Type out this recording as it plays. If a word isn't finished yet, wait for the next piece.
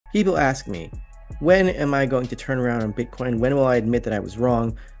People ask me, when am I going to turn around on Bitcoin? When will I admit that I was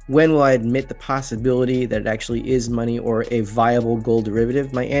wrong? When will I admit the possibility that it actually is money or a viable gold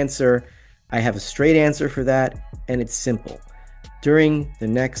derivative? My answer, I have a straight answer for that, and it's simple. During the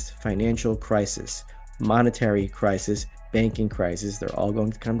next financial crisis, monetary crisis, banking crisis, they're all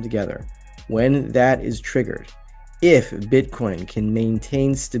going to come together. When that is triggered, if Bitcoin can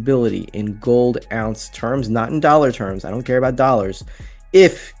maintain stability in gold ounce terms, not in dollar terms, I don't care about dollars,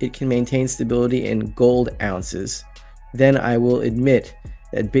 if it can maintain stability in gold ounces, then I will admit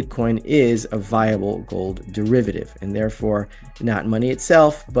that Bitcoin is a viable gold derivative, and therefore not money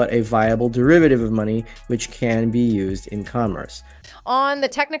itself, but a viable derivative of money which can be used in commerce. On the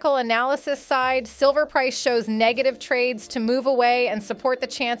technical analysis side, silver price shows negative trades to move away and support the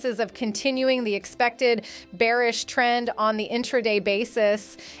chances of continuing the expected bearish trend on the intraday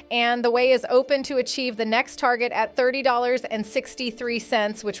basis. And the way is open to achieve the next target at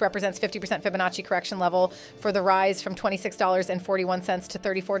 $30.63, which represents 50% Fibonacci correction level for the rise from $26.41 to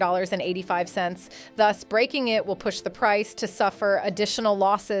 $34.85. Thus, breaking it will push the price to suffer additional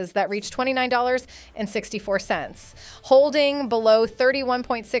losses that reach $29.64. Holding below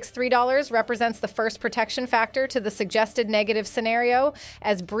 $31.63 represents the first protection factor to the suggested negative scenario,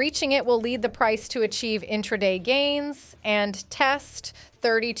 as breaching it will lead the price to achieve intraday gains and test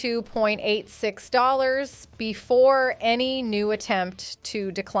 $32.86 before any new attempt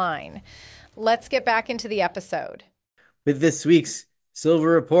to decline. Let's get back into the episode. With this week's Silver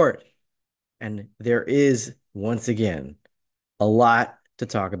Report, and there is, once again, a lot to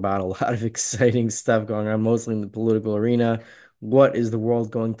talk about, a lot of exciting stuff going on, mostly in the political arena. What is the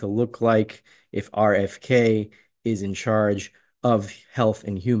world going to look like if RFK is in charge of Health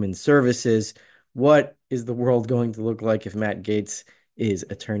and Human Services? What is the world going to look like if Matt Gaetz is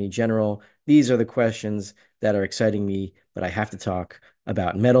Attorney General? These are the questions that are exciting me, but I have to talk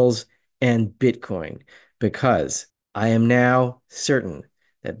about metals and Bitcoin because I am now certain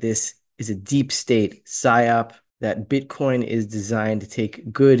that this is a deep state psyop, that Bitcoin is designed to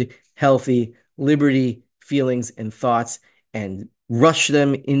take good, healthy, liberty feelings and thoughts and rush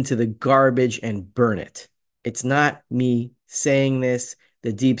them into the garbage and burn it. It's not me saying this.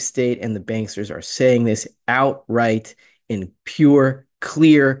 The deep state and the banksters are saying this outright in pure,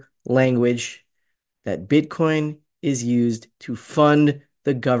 clear language, that Bitcoin is used to fund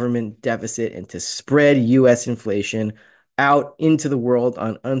the government deficit and to spread U.S. inflation out into the world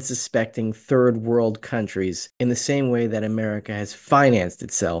on unsuspecting third world countries in the same way that America has financed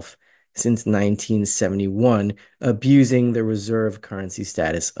itself since 1971, abusing the reserve currency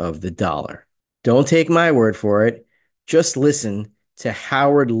status of the dollar. Don't take my word for it. Just listen to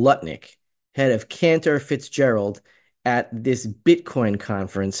Howard Lutnick, head of Cantor Fitzgerald, at this Bitcoin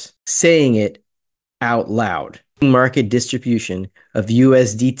conference, saying it out loud. Market distribution of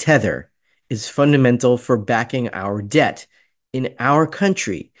USD Tether is fundamental for backing our debt in our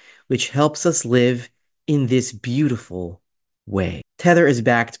country, which helps us live in this beautiful way. Tether is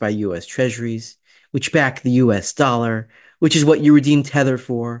backed by US Treasuries, which back the US dollar, which is what you redeem Tether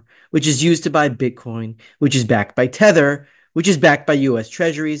for, which is used to buy Bitcoin, which is backed by Tether, which is backed by US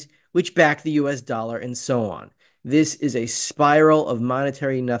Treasuries, which back the US dollar, and so on. This is a spiral of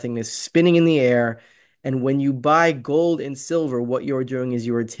monetary nothingness spinning in the air. And when you buy gold and silver, what you're doing is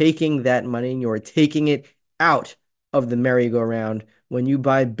you are taking that money and you are taking it out of the merry-go-round. When you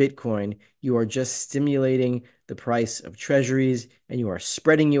buy Bitcoin, you are just stimulating the price of treasuries and you are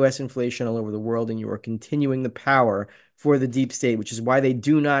spreading US inflation all over the world, and you are continuing the power for the deep state, which is why they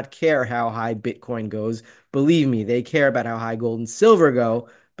do not care how high Bitcoin goes. Believe me, they care about how high gold and silver go,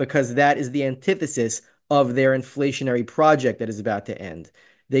 because that is the antithesis of their inflationary project that is about to end.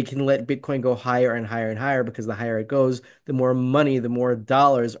 They can let Bitcoin go higher and higher and higher, because the higher it goes, the more money, the more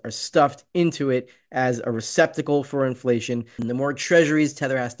dollars are stuffed into it as a receptacle for inflation. And the more treasuries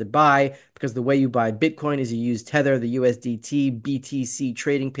Tether has to buy, because the way you buy Bitcoin is you use Tether. The USDT BTC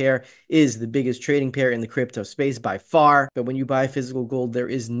trading pair is the biggest trading pair in the crypto space by far. But when you buy physical gold, there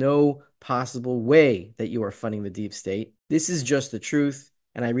is no possible way that you are funding the deep state. This is just the truth.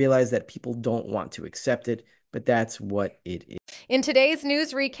 And I realize that people don't want to accept it, but that's what it is. In today's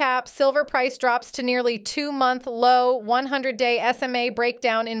news recap, silver price drops to nearly 2-month low, 100-day SMA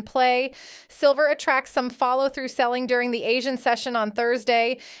breakdown in play. Silver attracts some follow-through selling during the Asian session on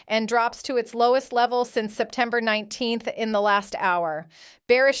Thursday and drops to its lowest level since September 19th in the last hour.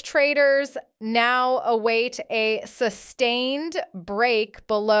 Bearish traders now await a sustained break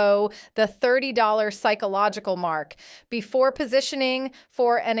below the $30 psychological mark before positioning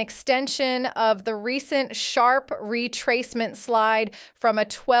for an extension of the recent sharp retracement slide from a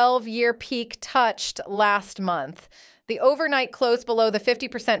 12-year peak touched last month. The overnight close below the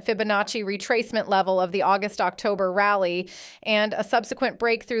 50% Fibonacci retracement level of the August-October rally and a subsequent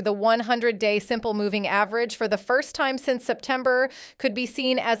break through the 100-day simple moving average for the first time since September could be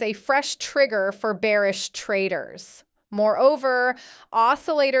seen as a fresh trigger for bearish traders. Moreover,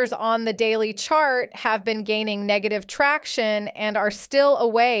 oscillators on the daily chart have been gaining negative traction and are still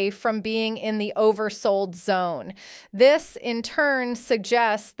away from being in the oversold zone. This, in turn,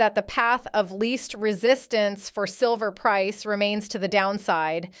 suggests that the path of least resistance for silver price remains to the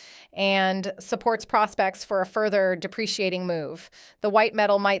downside and supports prospects for a further depreciating move. The white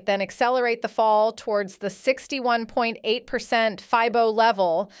metal might then accelerate the fall towards the 61.8% FIBO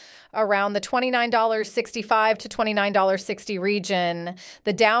level around the $29.65 to $29.60 region.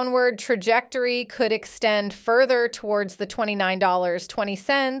 The downward trajectory could extend further towards the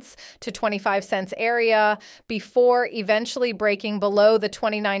 $29.20 to 25 cents area before eventually breaking below the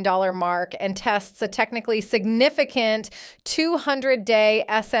 $29 mark and tests a technically significant 200-day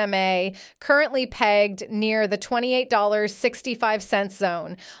SMA currently pegged near the $28.65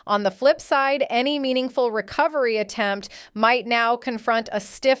 zone. On the flip side, any meaningful recovery attempt might now confront a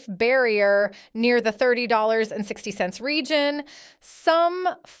stiff barrier near the $30.60 region. Some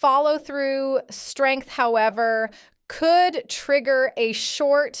follow-through strength, however, could trigger a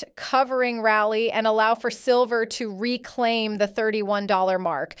short covering rally and allow for silver to reclaim the $31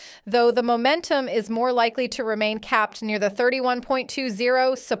 mark, though the momentum is more likely to remain capped near the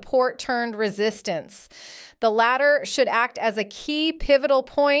 31.20 support turned resistance. The latter should act as a key pivotal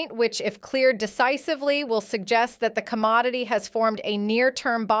point, which, if cleared decisively, will suggest that the commodity has formed a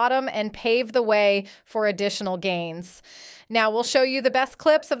near-term bottom and pave the way for additional gains. Now, we'll show you the best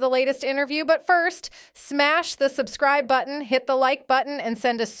clips of the latest interview, but first, smash the subscribe button, hit the like button, and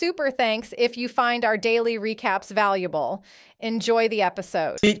send a super thanks if you find our daily recaps valuable. Enjoy the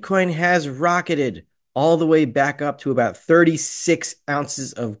episode. Bitcoin has rocketed all the way back up to about 36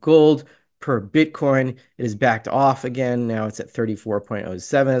 ounces of gold per Bitcoin. It is backed off again. Now it's at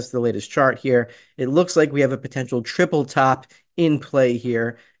 34.07. That's the latest chart here. It looks like we have a potential triple top in play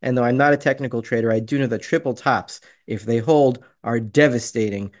here. And though I'm not a technical trader, I do know that triple tops, if they hold, are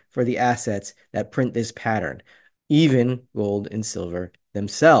devastating for the assets that print this pattern, even gold and silver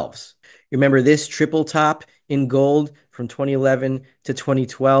themselves. Remember this triple top in gold from 2011 to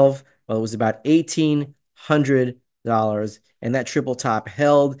 2012? Well, it was about $1,800. And that triple top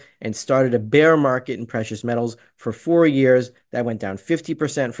held and started a bear market in precious metals for 4 years. That went down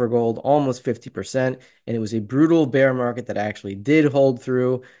 50% for gold, almost 50%. And it was a brutal bear market that actually did hold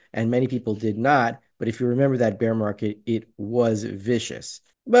through, and many people did not. But if you remember that bear market, it was vicious.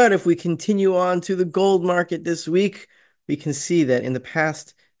 But if we continue on to the gold market this week, we can see that in the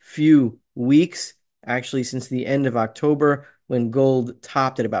past few weeks, actually since the end of October, when gold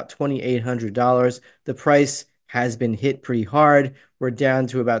topped at about $2,800, the price has been hit pretty hard. We're down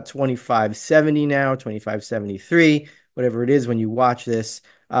to about 25.70 now, 25.73, whatever it is when you watch this.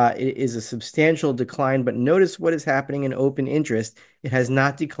 It is a substantial decline, but notice what is happening in open interest. It has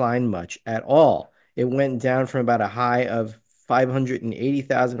not declined much at all. It went down from about a high of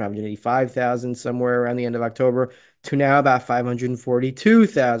 580,000, 585,000 somewhere around the end of October to now about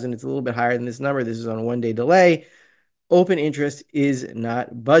 542,000. It's a little bit higher than this number. This is on a one-day delay. Open interest is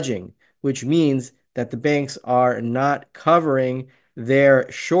not budging, which means that the banks are not covering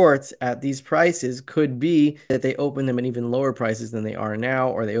their shorts at these prices. Could be that they open them at even lower prices than they are now,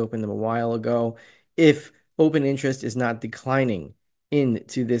 or they opened them a while ago. If open interest is not declining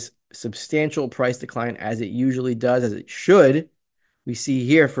into this substantial price decline as it usually does, as it should, we see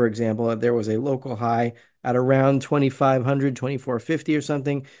here, for example, that there was a local high at around 2,500, 2,450 or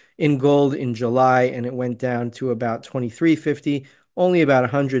something in gold in July, and it went down to about 2,350. Only about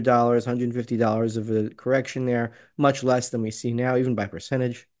 $100, $150 of a correction there, much less than we see now, even by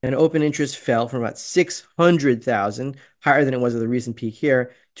percentage. And open interest fell from about 600,000, higher than it was at the recent peak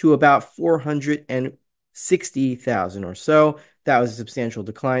here, to about 460,000 or so. That was a substantial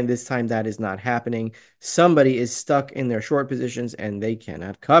decline. This time that is not happening. Somebody is stuck in their short positions and they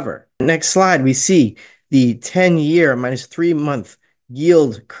cannot cover. Next slide, we see the 10-year minus 3-month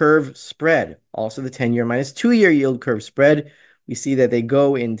yield curve spread. Also the 10-year minus 2-year yield curve spread. We see that they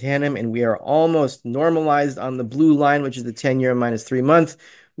go in tandem, and we are almost normalized on the blue line, which is the 10-year minus 3-month.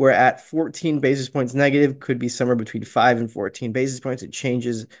 We're at 14 basis points negative, could be somewhere between 5 and 14 basis points. It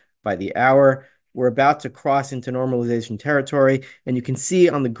changes by the hour. We're about to cross into normalization territory, and you can see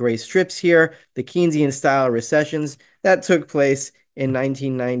on the gray strips here, the Keynesian-style recessions that took place in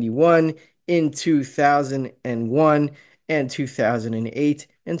 1991, in 2001, and 2008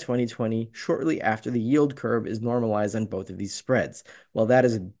 and 2020, shortly after the yield curve is normalized on both of these spreads. Well, that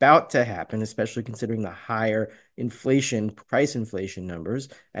is about to happen, especially considering the higher price inflation numbers.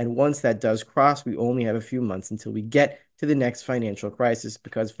 And once that does cross, we only have a few months until we get to the next financial crisis,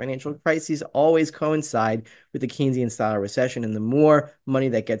 because financial crises always coincide with the Keynesian style recession. And the more money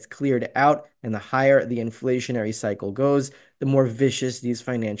that gets cleared out and the higher the inflationary cycle goes, the more vicious these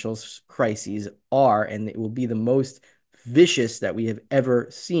financial crises are. And it will be the most vicious that we have ever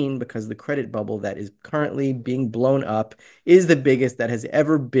seen, because the credit bubble that is currently being blown up is the biggest that has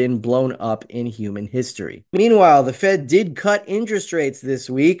ever been blown up in human history. Meanwhile, the Fed did cut interest rates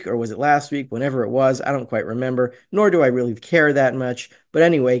this week, or was it last week? Whenever it was, I don't quite remember, nor do I really care that much. But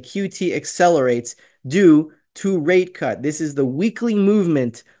anyway, QT accelerates due to rate cut. This is the weekly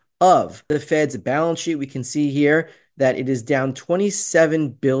movement of the Fed's balance sheet. We can see here that it is down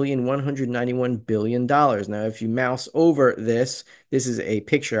 $27.191 billion. Now, if you mouse over this, this is a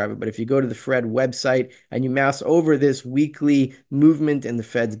picture of it, but if you go to the Fed website and you mouse over this weekly movement in the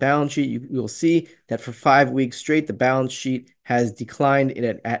Fed's balance sheet, you'll see that for 5 weeks straight, the balance sheet has declined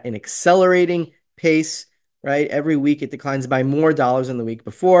at an accelerating pace. Right? Every week it declines by more dollars than the week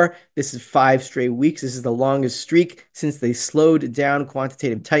before. This is 5 straight weeks. This is the longest streak since they slowed down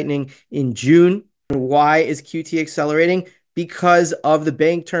quantitative tightening in June. Why is QT accelerating? Because of the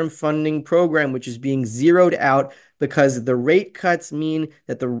Bank Term Funding Program, which is being zeroed out, because the rate cuts mean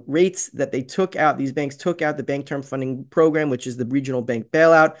that the rates that they took out, these banks took out the Bank Term Funding Program, which is the regional bank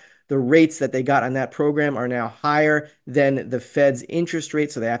bailout. The rates that they got on that program are now higher than the Fed's interest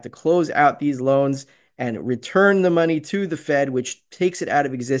rate, so they have to close out these loans and return the money to the Fed, which takes it out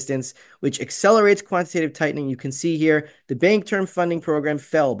of existence, which accelerates quantitative tightening. You can see here the Bank Term Funding Program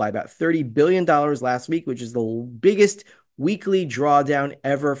fell by about $30 billion last week, which is the biggest weekly drawdown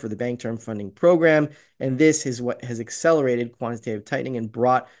ever for the Bank Term Funding Program. And this is what has accelerated quantitative tightening and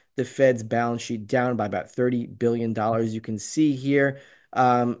brought the Fed's balance sheet down by about $30 billion. You can see here,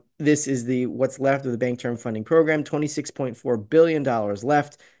 this is what's left of the Bank Term Funding Program, $26.4 billion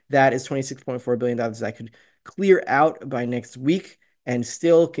left. That is $26.4 billion that could clear out by next week and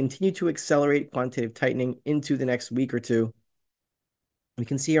still continue to accelerate quantitative tightening into the next week or two. We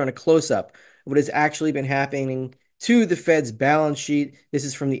can see here on a close-up what has actually been happening to the Fed's balance sheet. This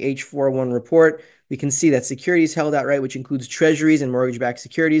is from the H41 report. We can see that securities held outright, which includes treasuries and mortgage-backed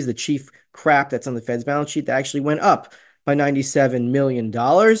securities, the chief crap that's on the Fed's balance sheet, that actually went up by $97 million.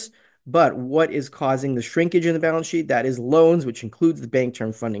 But what is causing the shrinkage in the balance sheet? That is loans, which includes the Bank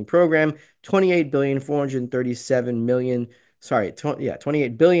Term Funding Program, $28.437 billion.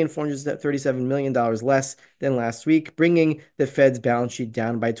 $28.437 billion less than last week, bringing the Fed's balance sheet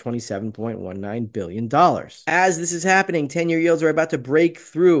down by $27.19 billion. As this is happening, 10-year yields are about to break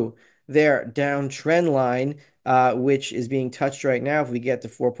through their downtrend line, which is being touched right now. If we get to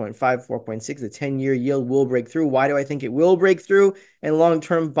 4.5, 4.6, the 10-year yield will break through. Why do I think it will break through and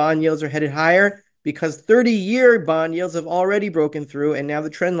long-term bond yields are headed higher? Because 30-year bond yields have already broken through, and now the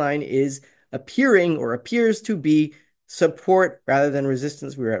trend line is appearing, or appears to be, support rather than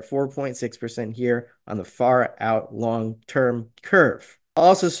resistance. We're at 4.6% here on the far out long-term curve.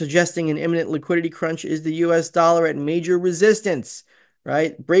 Also suggesting an imminent liquidity crunch is the US dollar at major resistance.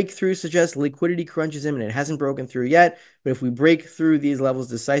 Right? Breakthrough suggests liquidity crunch is imminent. It hasn't broken through yet, but if we break through these levels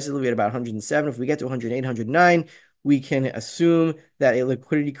decisively at about 107, if we get to 108, 109, we can assume that a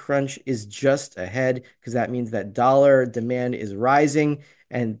liquidity crunch is just ahead, because that means that dollar demand is rising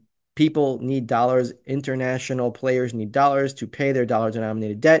and people need dollars. International players need dollars to pay their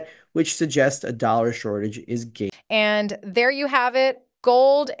dollar-denominated debt, which suggests a dollar shortage is gaining. And there you have it.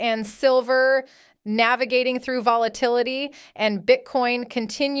 Gold and silver navigating through volatility, and Bitcoin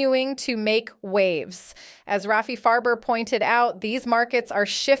continuing to make waves. As Rafi Farber pointed out, these markets are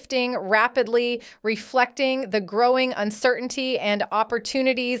shifting rapidly, reflecting the growing uncertainty and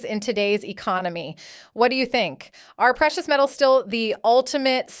opportunities in today's economy. What do you think? Are precious metals still the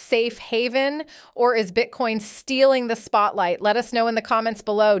ultimate safe haven, or is Bitcoin stealing the spotlight? Let us know in the comments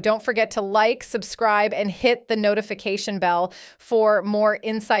below. Don't forget to like, subscribe, and hit the notification bell for more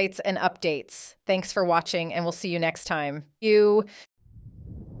insights and updates. Thanks for watching, and we'll see you next time.